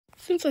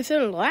Since I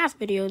said in the last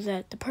video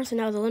that the person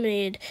that was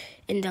eliminated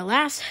in the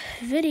last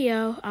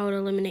video, I would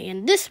eliminate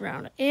in this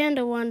round, and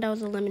the one that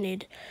was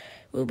eliminated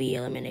will be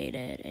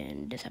eliminated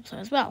in this episode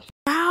as well.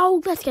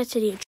 Now, let's get to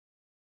the intro.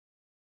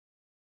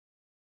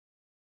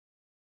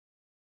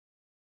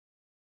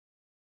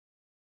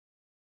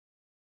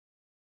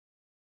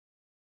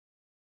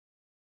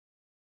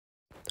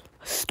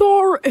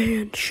 Star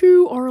and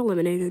Shu are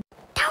eliminated.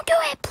 Don't do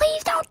it!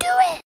 Please don't do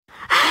it!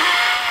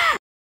 Ah!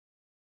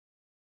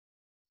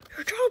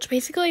 Your challenge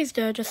basically is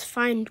to just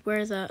find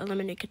where the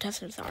eliminated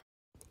contestants are.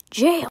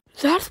 Jail.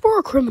 That's for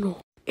a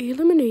criminal.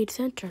 Eliminate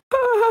center.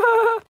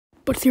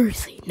 But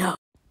seriously, no.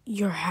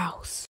 Your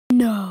house.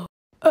 No.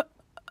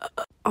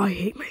 I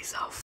hate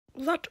myself.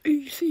 That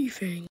easy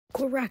thing.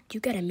 Correct,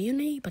 you get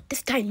immunity, but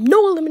this time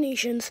no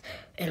eliminations.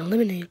 An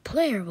eliminated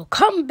player will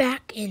come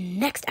back in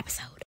next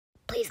episode.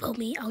 Please vote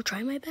me, I'll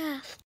try my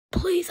best.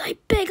 Please, I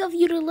beg of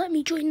you to let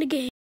me join the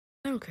game.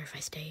 I don't care if I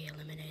stay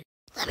eliminated.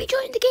 Let me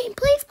join the game,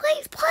 please,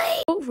 please,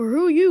 please. Vote for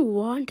who you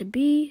want to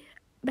be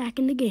back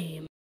in the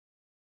game.